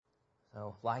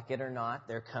So, like it or not,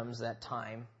 there comes that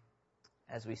time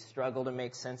as we struggle to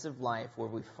make sense of life where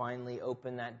we finally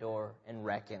open that door and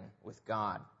reckon with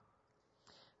God.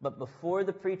 But before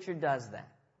the preacher does that,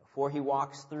 before he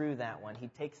walks through that one, he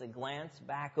takes a glance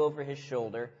back over his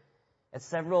shoulder at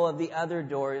several of the other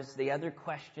doors, the other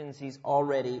questions he's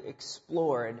already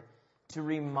explored, to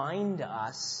remind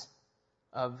us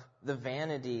of the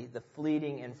vanity, the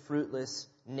fleeting and fruitless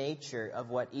nature of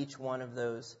what each one of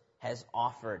those has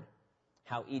offered,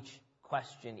 how each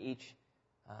question, each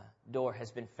door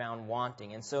has been found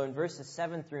wanting. And so in verses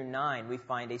 7 through 9, we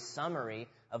find a summary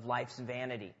of life's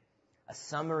vanity, a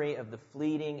summary of the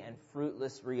fleeting and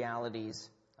fruitless realities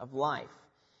of life.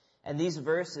 And these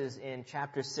verses in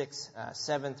chapter 6,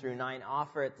 7 through 9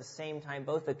 offer at the same time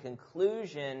both a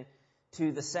conclusion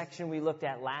to the section we looked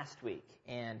at last week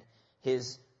and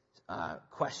his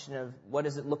question of what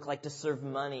does it look like to serve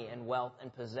money and wealth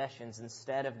and possessions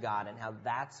instead of God, and how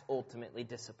that's ultimately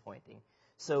disappointing.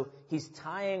 So he's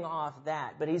tying off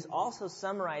that, but he's also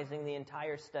summarizing the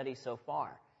entire study so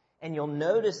far. And you'll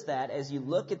notice that as you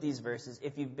look at these verses,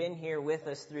 if you've been here with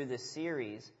us through this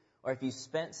series, or if you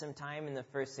spent some time in the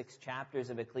first 6 chapters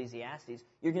of Ecclesiastes,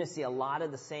 you're going to see a lot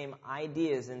of the same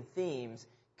ideas and themes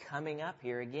coming up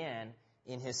here again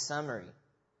in his summary.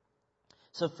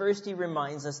 So first he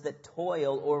reminds us that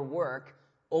toil or work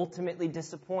ultimately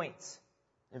disappoints.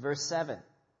 In verse 7,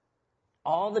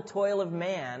 all the toil of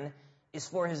man is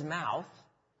for his mouth,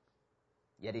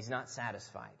 yet he's not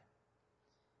satisfied.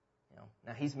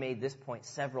 Now he's made this point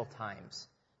several times,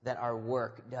 that our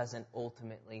work doesn't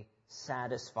ultimately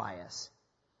satisfy us.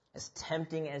 As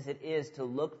tempting as it is to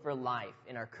look for life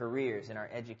in our careers, in our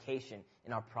education,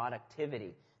 in our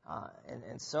productivity,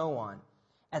 and so on,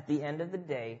 at the end of the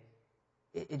day,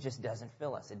 it just doesn't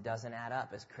fill us. It doesn't add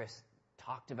up, as Chris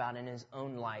talked about in his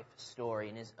own life story,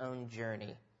 in his own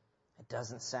journey. It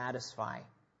doesn't satisfy.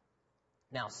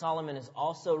 Now, Solomon has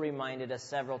also reminded us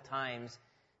several times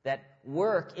that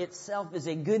work itself is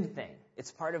a good thing.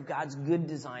 It's part of God's good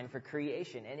design for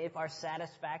creation. And if our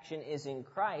satisfaction is in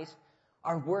Christ,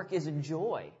 our work is a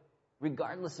joy,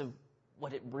 regardless of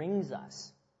what it brings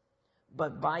us.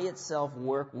 But by itself,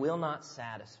 work will not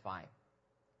satisfy.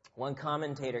 One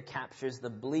commentator captures the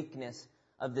bleakness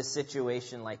of the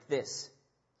situation like this.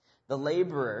 The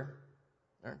laborer,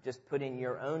 or just put in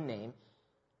your own name,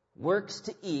 works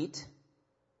to eat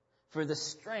for the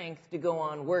strength to go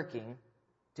on working,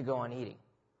 to go on eating.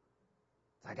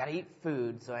 So I got to eat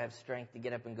food so I have strength to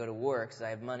get up and go to work, so I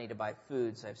have money to buy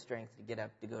food, so I have strength to get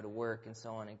up to go to work, and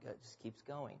so on, and it just keeps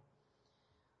going.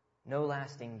 No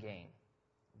lasting gain.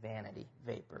 Vanity,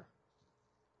 vapor.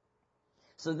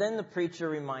 So then the preacher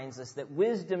reminds us that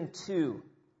wisdom, too,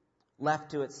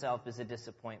 left to itself is a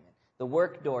disappointment. The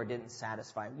work door didn't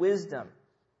satisfy. Wisdom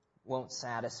won't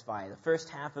satisfy. The first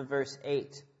half of verse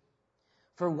 8.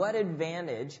 For what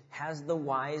advantage has the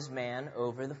wise man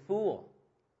over the fool?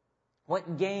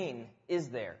 What gain is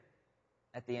there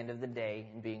at the end of the day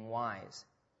in being wise?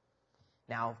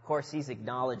 Now, of course, he's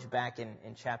acknowledged back in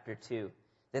chapter 2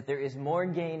 that there is more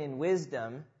gain in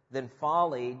wisdom than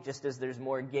folly, just as there's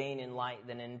more gain in light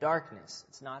than in darkness.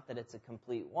 It's not that it's a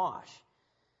complete wash.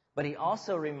 But he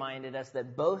also reminded us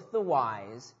that both the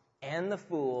wise and the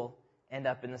fool end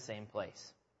up in the same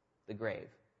place, the grave.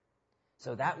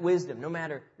 So that wisdom, no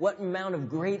matter what amount of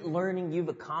great learning you've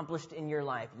accomplished in your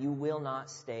life, you will not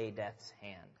stay death's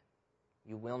hand.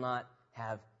 You will not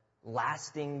have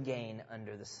lasting gain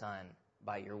under the sun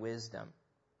by your wisdom.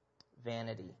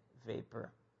 Vanity,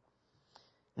 vapor.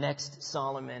 Next,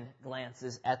 Solomon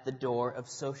glances at the door of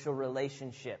social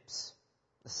relationships.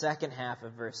 The second half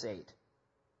of verse 8.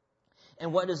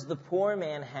 And what does the poor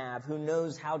man have who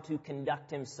knows how to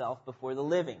conduct himself before the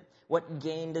living? What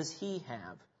gain does he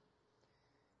have?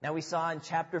 Now we saw in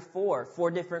chapter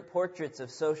 4 different portraits of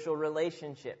social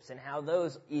relationships and how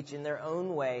those, each in their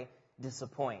own way,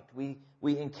 disappoint. We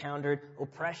encountered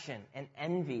oppression and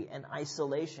envy and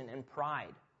isolation and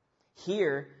pride.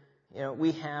 Here,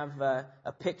 we have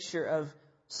a picture of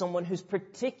someone who's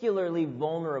particularly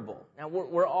vulnerable. Now,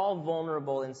 we're all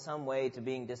vulnerable in some way to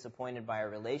being disappointed by our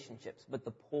relationships, but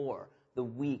the poor, the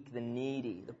weak, the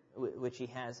needy, which he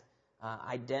has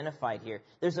identified here,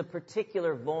 there's a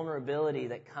particular vulnerability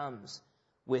that comes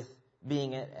with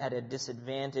being at a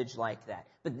disadvantage like that.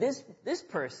 But this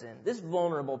person, this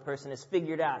vulnerable person, has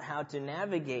figured out how to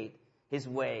navigate his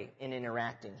way in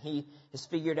interacting. He has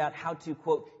figured out how to,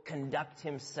 quote, conduct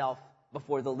himself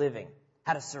before the living,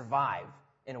 how to survive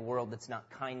in a world that's not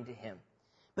kind to him.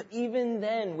 But even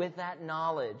then, with that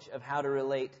knowledge of how to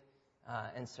relate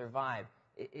and survive,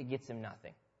 it gets him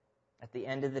nothing. At the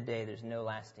end of the day, there's no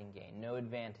lasting gain, no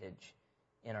advantage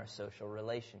in our social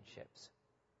relationships.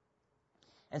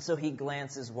 And so he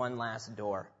glances one last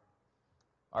door,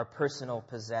 our personal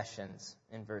possessions,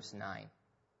 in verse 9.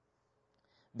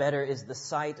 Better is the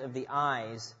sight of the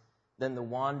eyes than the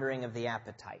wandering of the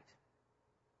appetite.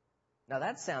 Now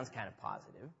that sounds kind of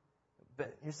positive,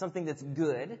 but here's something that's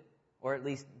good, or at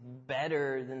least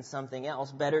better than something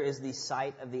else. Better is the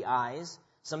sight of the eyes,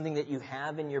 something that you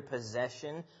have in your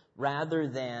possession, rather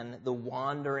than the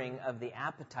wandering of the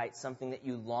appetite, something that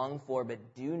you long for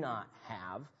but do not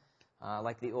have.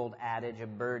 Like the old adage, a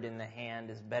bird in the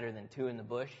hand is better than two in the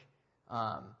bush.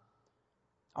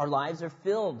 Our lives are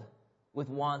filled with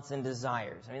wants and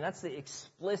desires. I mean, that's the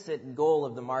explicit goal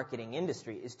of the marketing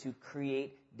industry, is to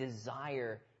create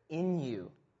desire in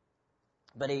you.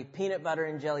 But a peanut butter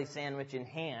and jelly sandwich in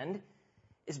hand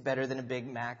is better than a Big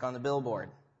Mac on the billboard.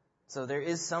 So there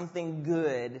is something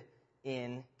good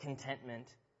in contentment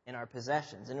in our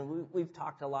possessions. And we've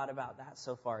talked a lot about that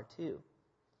so far too.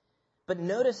 But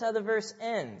notice how the verse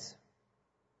ends.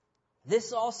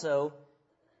 This also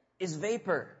is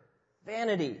vapor,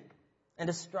 vanity, and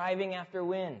a striving after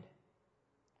wind.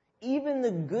 Even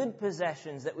the good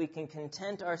possessions that we can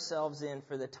content ourselves in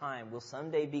for the time will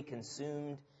someday be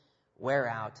consumed, wear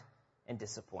out, and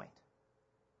disappoint.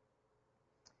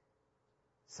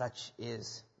 Such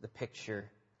is the picture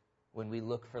when we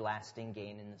look for lasting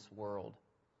gain in this world.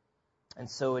 And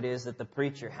so it is that the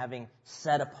preacher, having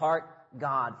set apart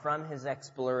God from his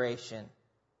exploration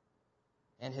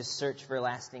and his search for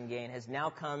lasting gain, has now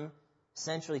come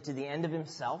essentially to the end of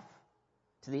himself,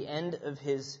 to the end of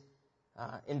his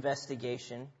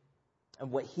investigation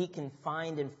of what he can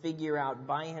find and figure out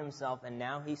by himself, and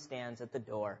now he stands at the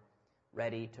door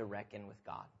ready to reckon with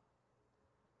God.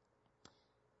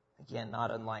 Again,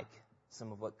 not unlike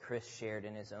some of what Chris shared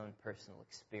in his own personal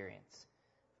experience,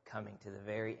 coming to the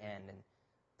very end, and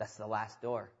that's the last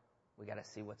door. We got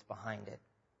to see what's behind it.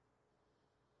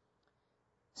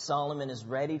 Solomon is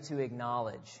ready to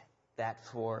acknowledge that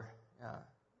for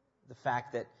the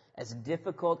fact that as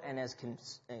difficult and as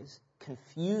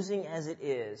confusing as it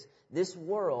is, this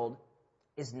world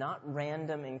is not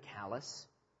random and callous,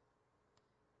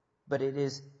 but it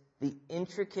is the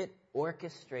intricate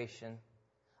orchestration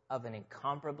of an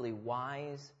incomparably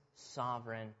wise,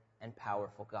 sovereign, and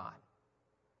powerful God.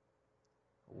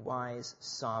 Wise,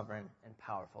 sovereign, and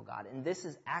powerful God. And this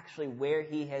is actually where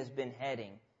he has been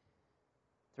heading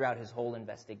throughout his whole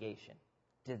investigation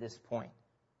to this point.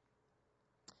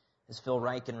 As Phil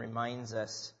Ryken reminds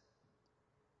us,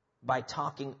 by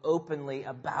talking openly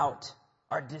about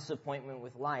our disappointment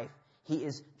with life, he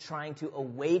is trying to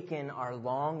awaken our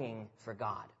longing for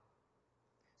God.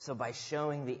 So by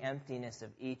showing the emptiness of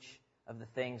each of the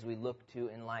things we look to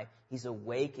in life, he's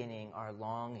awakening our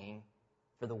longing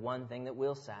for the one thing that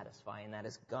will satisfy, and that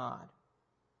is God.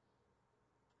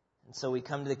 And so we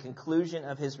come to the conclusion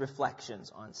of his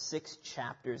reflections on 6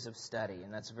 chapters of study,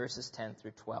 and that's verses 10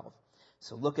 through 12.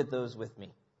 So look at those with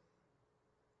me.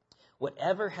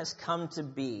 Whatever has come to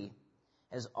be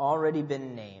has already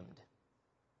been named,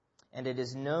 and it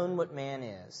is known what man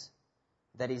is,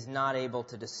 that he's not able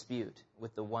to dispute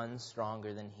with the one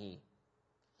stronger than he.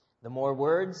 The more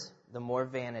words, the more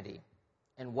vanity.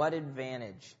 And what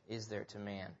advantage is there to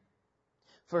man?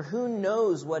 For who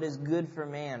knows what is good for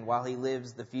man while he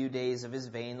lives the few days of his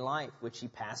vain life, which he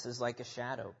passes like a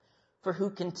shadow? For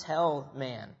who can tell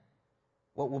man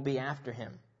what will be after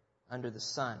him under the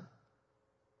sun?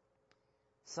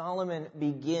 Solomon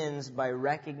begins by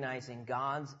recognizing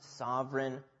God's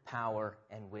sovereign power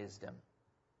and wisdom.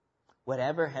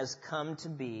 Whatever has come to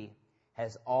be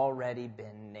has already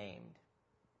been named.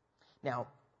 Now,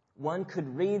 one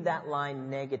could read that line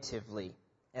negatively,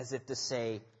 as if to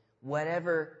say,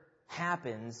 whatever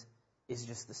happens is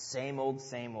just the same old,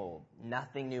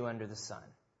 nothing new under the sun.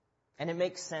 And it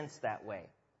makes sense that way.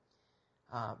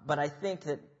 But I think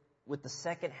that with the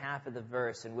second half of the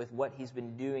verse and with what he's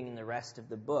been doing in the rest of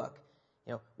the book,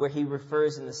 where he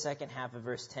refers in the second half of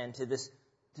verse 10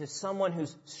 to someone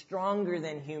who's stronger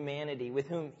than humanity, with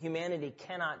whom humanity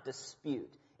cannot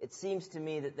dispute. It seems to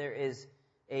me that there is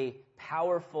a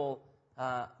powerful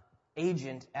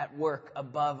agent at work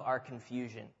above our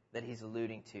confusion that he's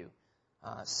alluding to.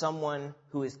 Someone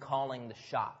who is calling the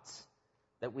shots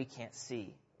that we can't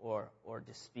see or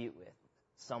dispute with.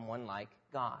 Someone like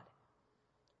God.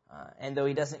 And though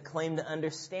he doesn't claim to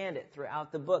understand it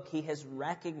throughout the book, he has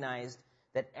recognized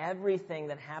that everything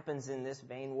that happens in this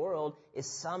vain world is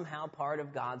somehow part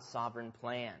of God's sovereign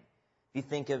plan. If you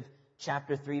think of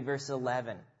chapter 3, verse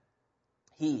 11,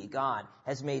 he, God,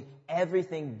 has made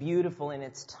everything beautiful in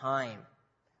its time.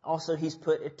 Also, he's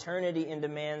put eternity into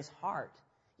man's heart.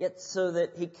 yet so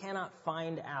that he cannot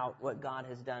find out what God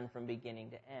has done from beginning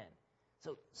to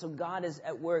end. So God is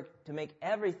at work to make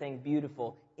everything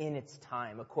beautiful in its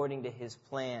time, according to his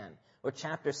plan. Or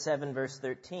chapter 7, verse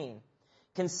 13.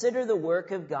 Consider the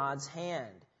work of God's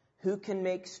hand. Who can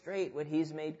make straight what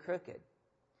he's made crooked?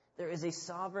 There is a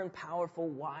sovereign, powerful,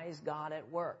 wise God at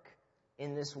work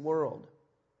in this world.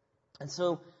 And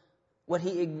so what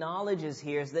he acknowledges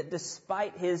here is that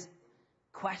despite his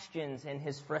questions and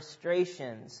his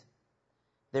frustrations,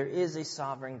 there is a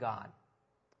sovereign God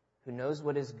who knows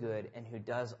what is good and who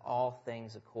does all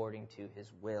things according to his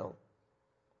will.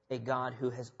 A God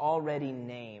who has already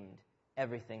named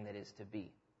everything that is to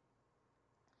be.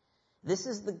 This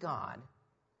is the God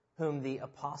whom the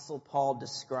Apostle Paul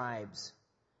describes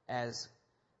as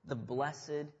the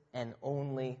blessed and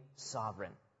only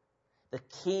sovereign, the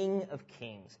King of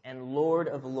kings and Lord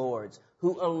of lords,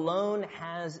 who alone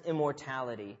has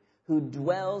immortality, who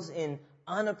dwells in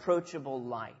unapproachable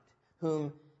light,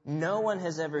 whom no one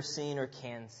has ever seen or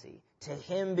can see. To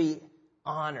him be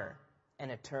honor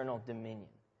and eternal dominion.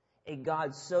 A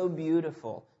God so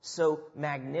beautiful, so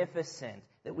magnificent,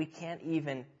 that we can't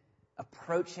even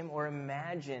approach him or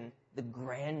imagine the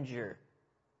grandeur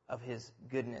of his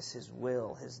goodness, his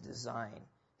will, his design,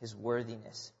 his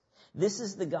worthiness. This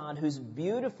is the God who's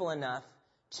beautiful enough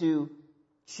to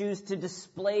choose to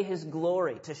display his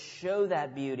glory, to show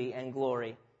that beauty and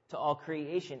glory to all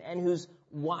creation, and who's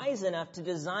wise enough to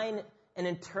design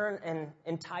an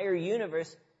entire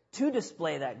universe to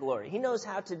display that glory. He knows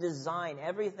how to design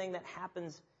everything that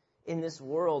happens in this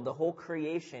world, the whole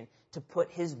creation, to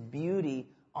put his beauty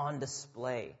on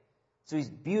display. So he's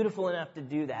beautiful enough to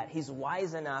do that. He's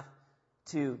wise enough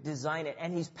to design it,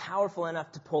 and he's powerful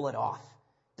enough to pull it off,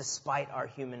 despite our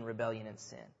human rebellion and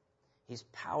sin. He's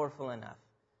powerful enough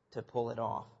to pull it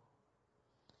off.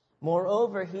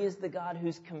 Moreover, he is the God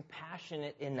who's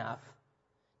compassionate enough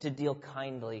to deal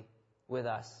kindly with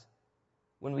us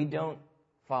when we don't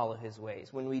follow his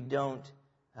ways, when we don't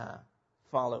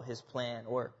follow his plan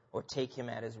or take him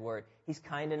at his word. He's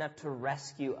kind enough to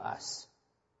rescue us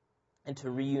and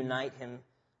to reunite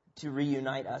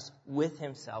us with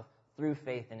himself through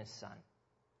faith in his Son.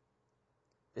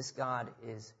 This God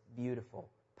is beautiful,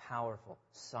 powerful,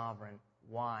 sovereign,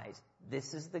 wise.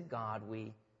 This is the God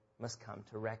we must come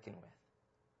to reckon with.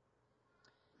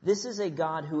 This is a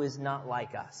God who is not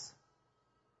like us.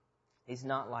 He's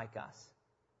not like us.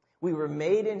 We were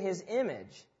made in his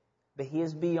image, but he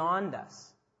is beyond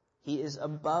us. He is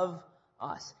above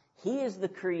us. He is the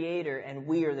creator and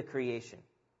we are the creation.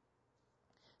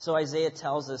 So Isaiah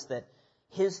tells us that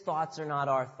his thoughts are not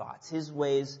our thoughts. His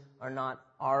ways are not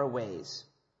our ways.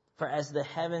 For as the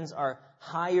heavens are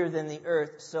higher than the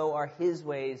earth, so are his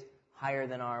ways higher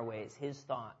than our ways. His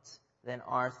thoughts than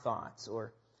our thoughts.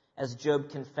 Or as Job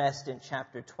confessed in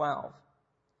chapter 12,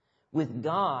 with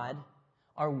God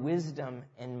are wisdom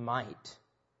and might.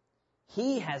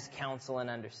 He has counsel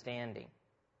and understanding.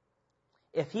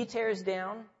 If he tears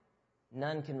down,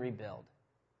 none can rebuild.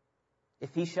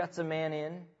 If he shuts a man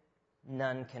in,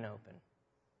 none can open.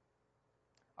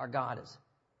 Our God is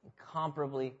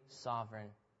incomparably sovereign,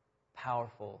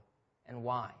 powerful, and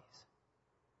wise.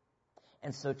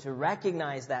 And so to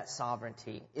recognize that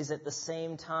sovereignty is at the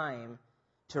same time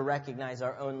to recognize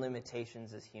our own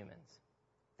limitations as humans,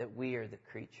 that we are the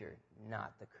creature,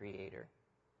 not the creator.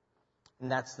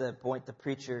 And that's the point the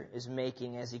preacher is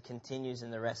making as he continues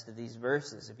in the rest of these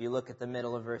verses. If you look at the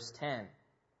middle of verse 10,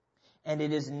 and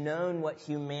it is known what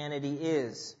humanity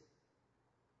is,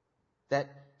 that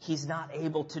he's not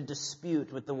able to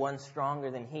dispute with the one stronger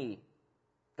than he,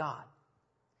 God.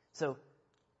 So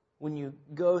when you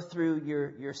go through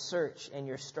your search and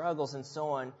your struggles and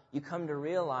so on, you come to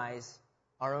realize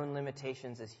our own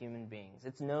limitations as human beings.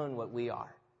 It's known what we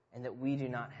are, and that we do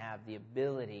not have the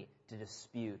ability to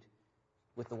dispute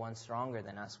with the one stronger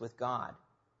than us, with God.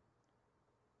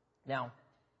 Now,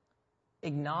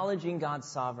 acknowledging God's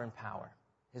sovereign power,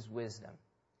 his wisdom,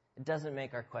 it doesn't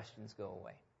make our questions go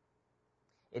away.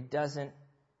 It doesn't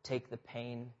take the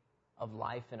pain of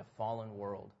life in a fallen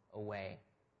world away.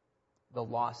 The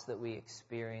loss that we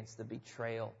experience, the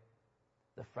betrayal,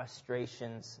 the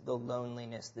frustrations, the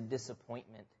loneliness, the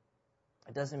disappointment.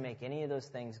 It doesn't make any of those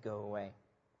things go away.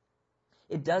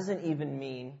 It doesn't even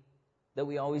mean that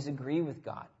we always agree with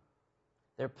God.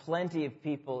 There are plenty of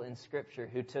people in Scripture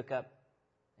who took up,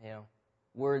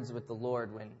 words with the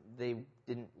Lord when they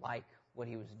didn't like what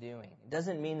he was doing. It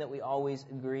doesn't mean that we always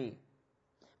agree.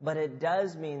 But it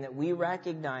does mean that we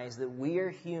recognize that we are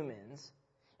humans,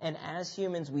 and as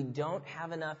humans, we don't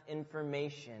have enough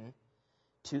information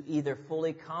to either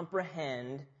fully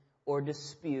comprehend or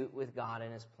dispute with God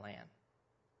and his plan.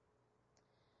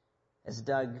 As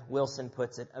Doug Wilson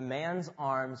puts it, a man's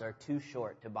arms are too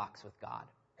short to box with God.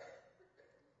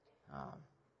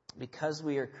 Because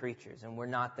we are creatures and we're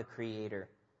not the creator,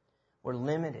 we're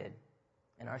limited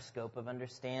in our scope of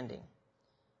understanding.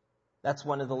 That's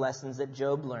one of the lessons that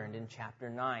Job learned in chapter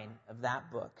 9 of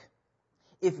that book.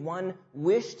 If one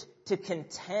wished to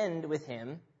contend with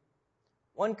him,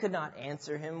 one could not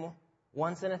answer him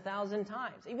once in 1,000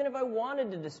 times. Even if I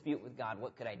wanted to dispute with God,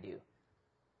 what could I do?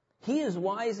 He is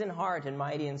wise in heart and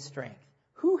mighty in strength.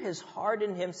 Who has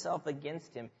hardened himself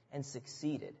against him and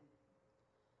succeeded?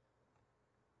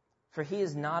 For he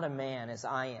is not a man as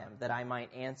I am, that I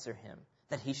might answer him,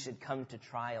 that he should come to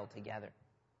trial together.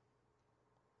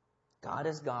 God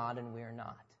is God and we are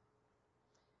not.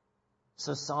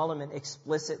 So Solomon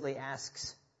explicitly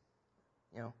asks,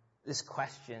 this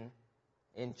question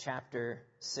in chapter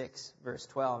 6, verse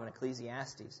 12 in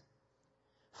Ecclesiastes.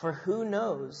 For who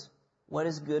knows what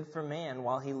is good for man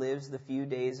while he lives the few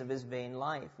days of his vain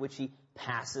life, which he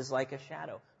passes like a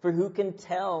shadow? For who can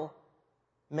tell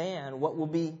man what will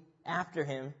be after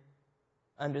him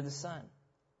under the sun?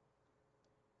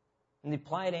 And the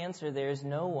applied answer there is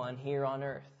no one here on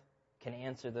earth can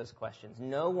answer those questions.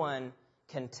 No one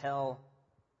can tell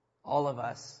all of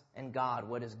us and God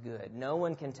what is good. No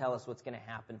one can tell us what's going to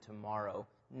happen tomorrow.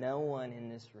 No one in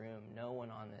this room, no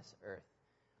one on this earth.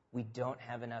 We don't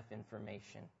have enough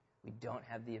information. We don't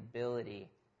have the ability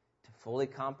to fully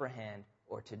comprehend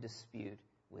or to dispute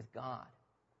with God.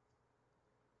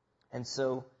 And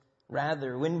so,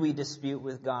 rather, when we dispute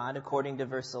with God, according to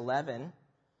verse 11,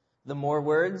 the more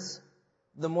words,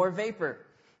 the more vapor,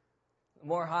 the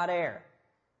more hot air.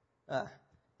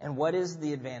 And what is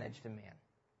the advantage to man?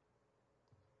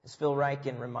 As Phil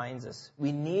Ryken reminds us,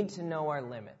 we need to know our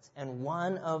limits. And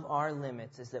one of our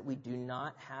limits is that we do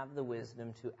not have the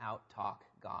wisdom to out-talk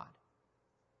God.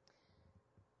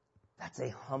 That's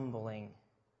a humbling,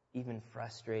 even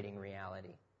frustrating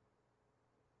reality,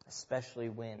 especially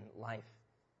when life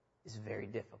is very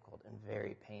difficult and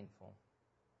very painful.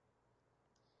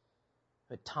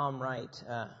 But Tom Wright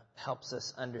helps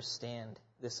us understand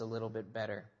this a little bit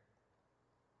better.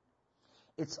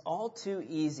 It's all too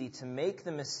easy to make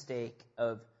the mistake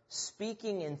of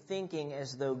speaking and thinking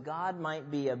as though God might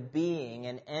be a being,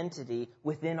 an entity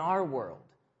within our world,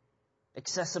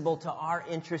 accessible to our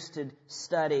interested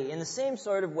study in the same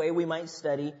sort of way we might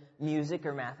study music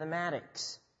or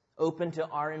mathematics, open to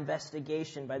our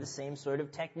investigation by the same sort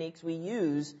of techniques we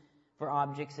use for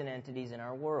objects and entities in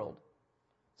our world.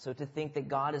 So to think that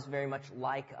God is very much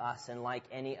like us and like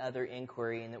any other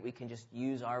inquiry, and that we can just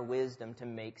use our wisdom to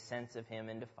make sense of him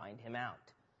and to find him out.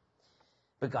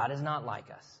 But God is not like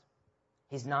us.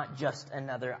 He's not just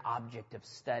another object of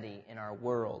study in our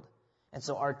world. And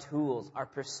so our tools, our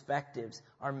perspectives,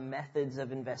 our methods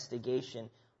of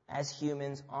investigation as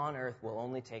humans on earth will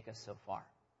only take us so far.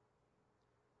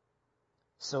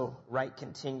 So Wright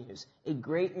continues, a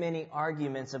great many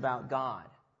arguments about God,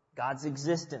 God's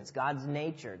existence, God's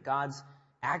nature, God's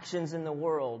actions in the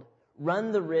world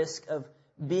run the risk of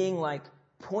being like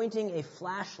pointing a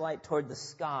flashlight toward the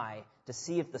sky to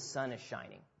see if the sun is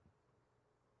shining.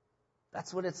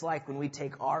 That's what it's like when we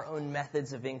take our own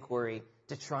methods of inquiry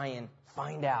to try and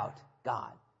find out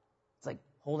God. It's like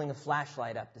holding a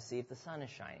flashlight up to see if the sun is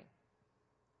shining.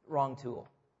 Wrong tool.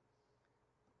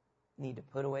 You need to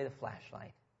put away the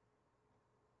flashlight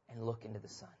and look into the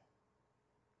sun.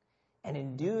 And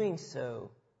in doing so,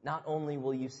 not only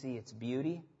will you see its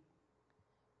beauty,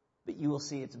 but you will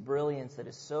see its brilliance that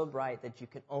is so bright that you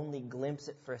can only glimpse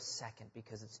it for a second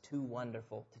because it's too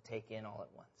wonderful to take in all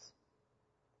at once.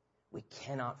 We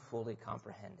cannot fully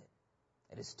comprehend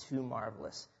it. It is too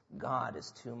marvelous. God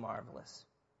is too marvelous.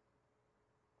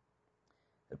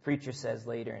 The preacher says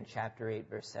later in chapter 8,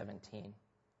 verse 17,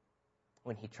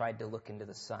 when he tried to look into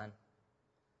the sun,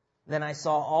 then I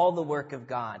saw all the work of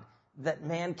God, that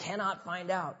man cannot find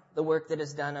out the work that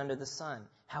is done under the sun.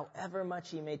 However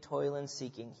much he may toil in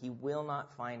seeking, he will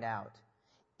not find out.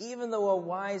 Even though a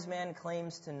wise man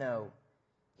claims to know,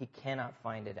 he cannot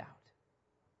find it out.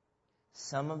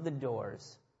 Some of the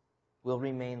doors will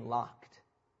remain locked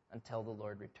until the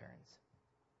Lord returns,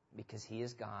 because he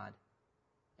is God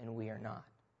and we are not.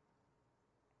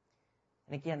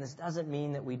 And again, this doesn't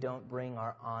mean that we don't bring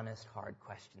our honest, hard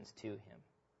questions to him.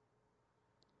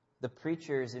 The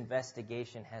preacher's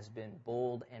investigation has been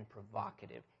bold and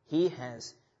provocative. He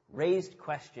has raised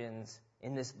questions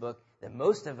in this book that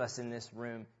most of us in this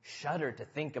room shudder to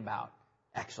think about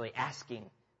actually asking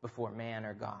before man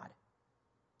or God.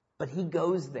 But he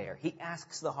goes there. He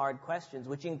asks the hard questions,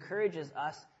 which encourages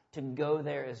us to go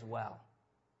there as well.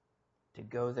 To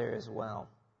go there as well.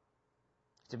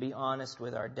 To be honest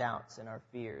with our doubts and our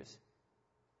fears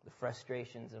the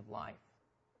frustrations of life.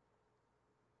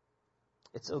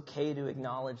 It's okay to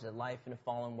acknowledge that life in a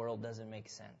fallen world doesn't make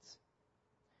sense.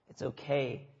 It's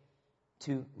okay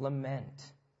to lament.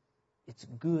 It's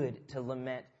good to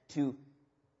lament.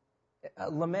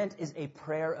 Lament is a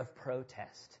prayer of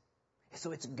protest.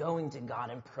 So it's going to God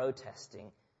and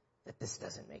protesting that this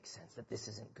doesn't make sense, that this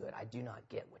isn't good. I do not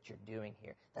get what you're doing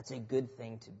here. That's a good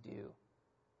thing to do.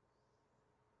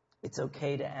 It's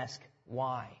okay to ask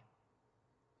why,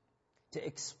 to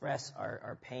express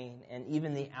our pain and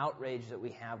even the outrage that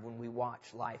we have when we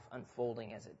watch life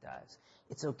unfolding as it does.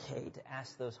 It's okay to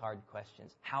ask those hard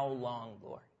questions. How long,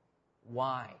 Lord?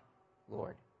 Why,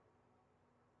 Lord?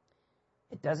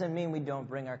 It doesn't mean we don't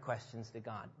bring our questions to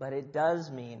God, but it does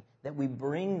mean that we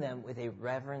bring them with a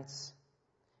reverence,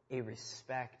 a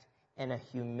respect, and a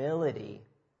humility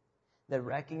that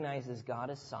recognizes God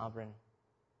is sovereign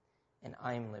and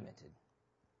I'm limited.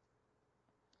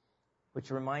 Which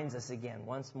reminds us again,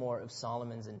 once more, of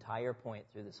Solomon's entire point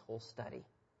through this whole study.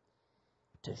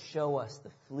 To show us the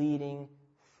fleeting,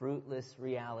 fruitless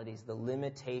realities, the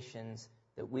limitations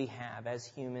that we have as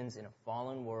humans in a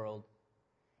fallen world,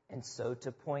 and so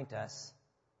to point us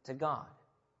to God.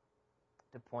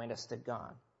 To point us to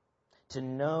God. To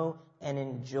know and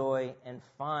enjoy and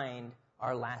find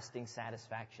our lasting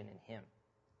satisfaction in Him.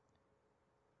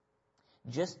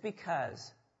 Just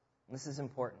because, this is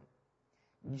important,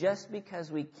 just because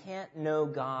we can't know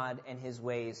God and His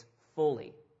ways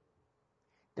fully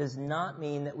does not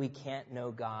mean that we can't know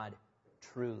God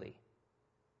truly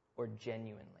or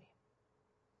genuinely.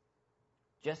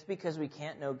 Just because we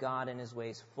can't know God and His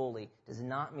ways fully does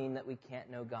not mean that we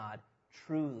can't know God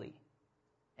truly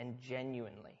and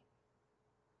genuinely.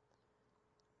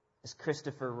 As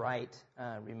Christopher Wright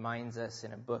reminds us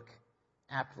in a book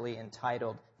aptly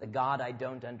entitled, "The God I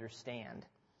Don't Understand,"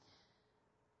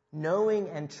 knowing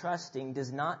and trusting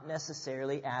does not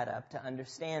necessarily add up to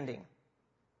understanding.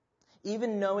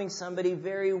 Even knowing somebody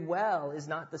very well is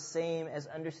not the same as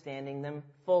understanding them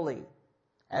fully,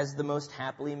 as the most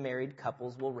happily married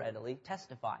couples will readily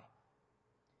testify.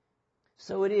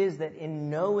 So it is that in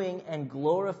knowing and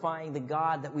glorifying the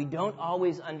God that we don't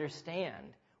always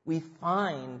understand, we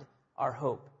find our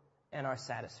hope and our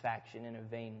satisfaction in a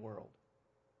vain world.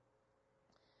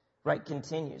 Wright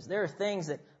continues, there are things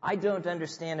that I don't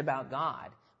understand about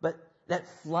God, but that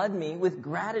flood me with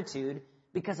gratitude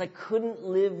because I couldn't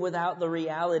live without the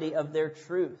reality of their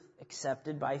truth,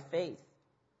 accepted by faith.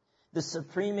 The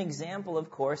supreme example,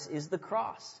 of course, is the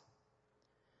cross.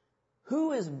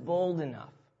 Who is bold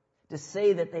enough to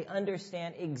say that they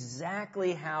understand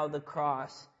exactly how the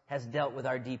cross has dealt with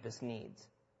our deepest needs?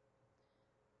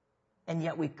 And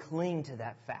yet we cling to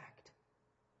that fact.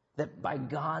 That by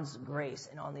God's grace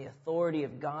and on the authority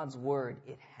of God's word,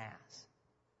 it has.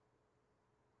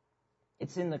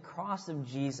 It's in the cross of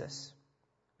Jesus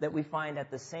that we find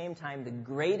at the same time the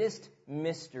greatest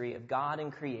mystery of God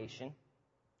and creation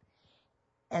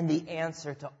and the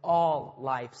answer to all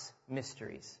life's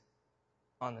mysteries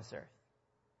on this earth.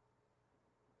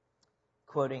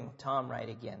 Quoting Tom Wright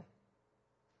again,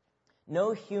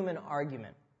 no human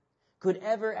argument could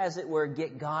ever, as it were,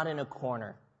 get God in a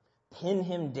corner, pin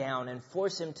Him down, and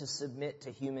force Him to submit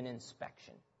to human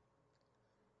inspection.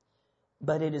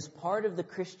 But it is part of the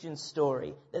Christian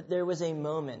story that there was a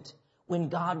moment when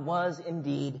God was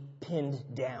indeed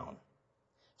pinned down,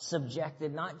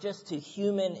 subjected not just to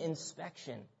human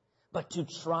inspection, but to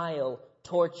trial,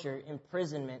 torture,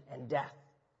 imprisonment, and death.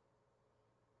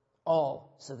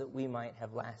 All so that we might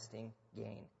have lasting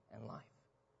gain and life.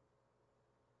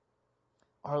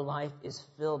 Our life is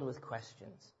filled with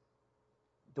questions.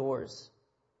 Doors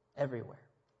everywhere.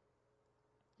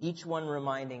 Each one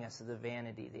reminding us of the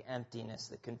vanity, the emptiness,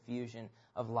 the confusion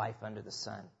of life under the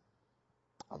sun.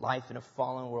 A life in a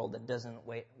fallen world that doesn't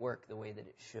work the way that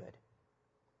it should.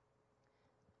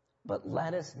 But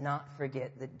let us not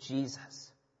forget that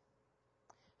Jesus,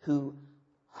 who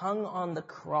hung on the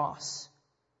cross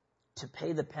to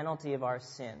pay the penalty of our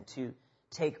sin, to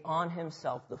take on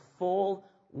Himself the full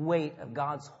weight of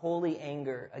God's holy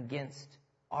anger against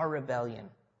our rebellion,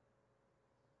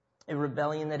 a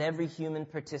rebellion that every human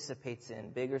participates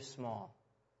in, big or small.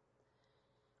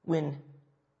 When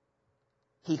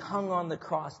He hung on the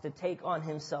cross to take on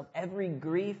Himself every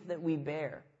grief that we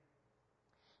bear,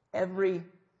 every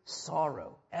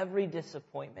sorrow, every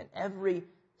disappointment, every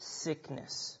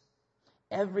sickness,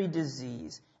 every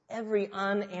disease, every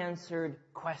unanswered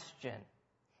question,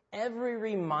 every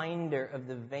reminder of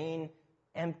the vain,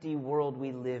 empty world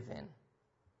we live in,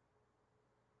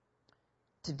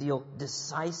 to deal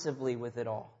decisively with it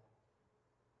all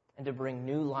and to bring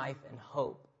new life and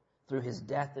hope through His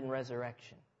death and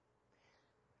resurrection.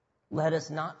 Let us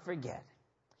not forget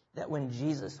that when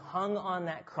Jesus hung on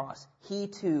that cross, he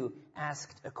too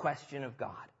asked a question of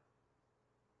God.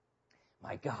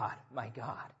 My God,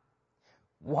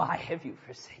 why have you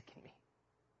forsaken me?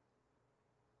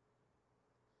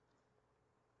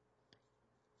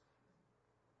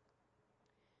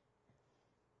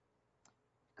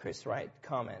 Chris Wright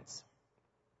comments,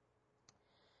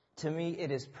 to me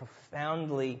it is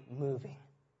profoundly moving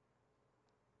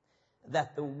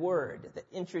that the word that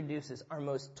introduces our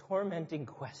most tormenting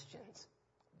questions,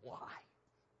 why?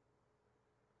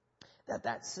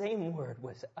 That same word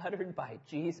was uttered by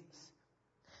Jesus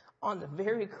on the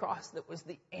very cross that was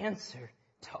the answer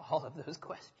to all of those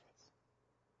questions.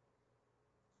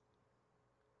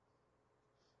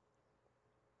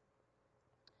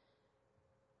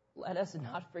 Let us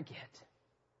not forget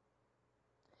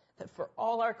that for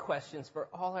all our questions, for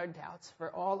all our doubts, for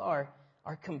all our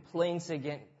complaints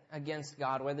against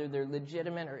God, whether they're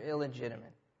legitimate or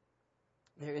illegitimate,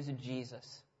 there is a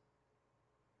Jesus.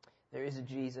 There is a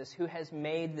Jesus who has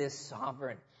made this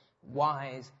sovereign,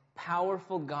 wise,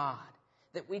 powerful God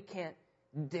that we can't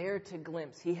dare to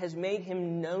glimpse. He has made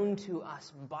him known to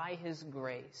us by his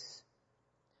grace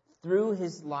through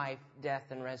his life, death,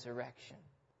 and resurrection.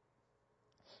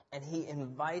 And he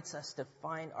invites us to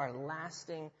find our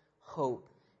lasting hope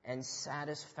and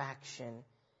satisfaction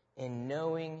in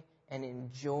knowing and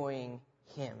enjoying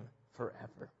him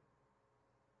forever.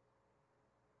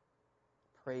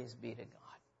 Praise be to God.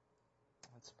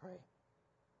 Let's pray.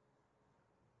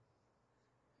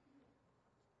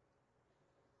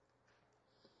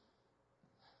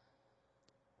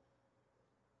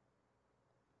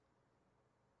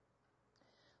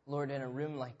 Lord, in a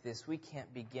room like this, we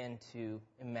can't begin to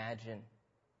imagine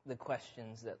the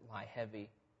questions that lie heavy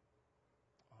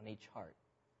on each heart.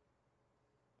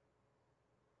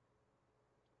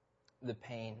 The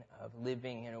pain of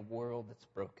living in a world that's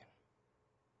broken.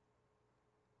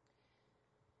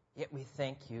 Yet we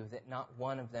thank you that not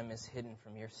one of them is hidden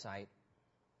from your sight.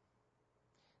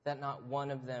 That not one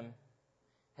of them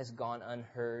has gone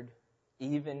unheard.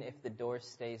 Even if the door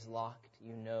stays locked,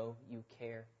 you know, you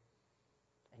care.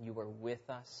 And you are with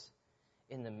us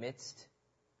in the midst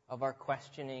of our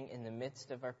questioning, in the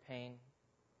midst of our pain.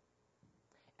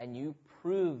 And you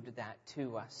proved that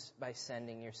to us by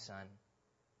sending your Son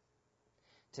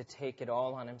to take it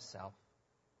all on himself,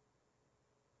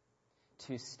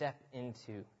 to step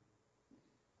into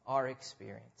our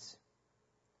experience,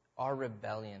 our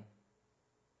rebellion,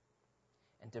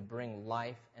 and to bring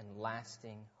life and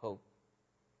lasting hope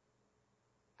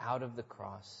out of the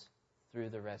cross through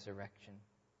the resurrection.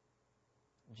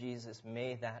 Jesus,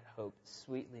 may that hope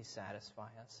sweetly satisfy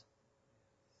us.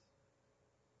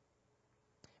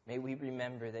 May we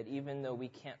remember that even though we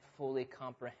can't fully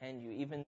comprehend you, even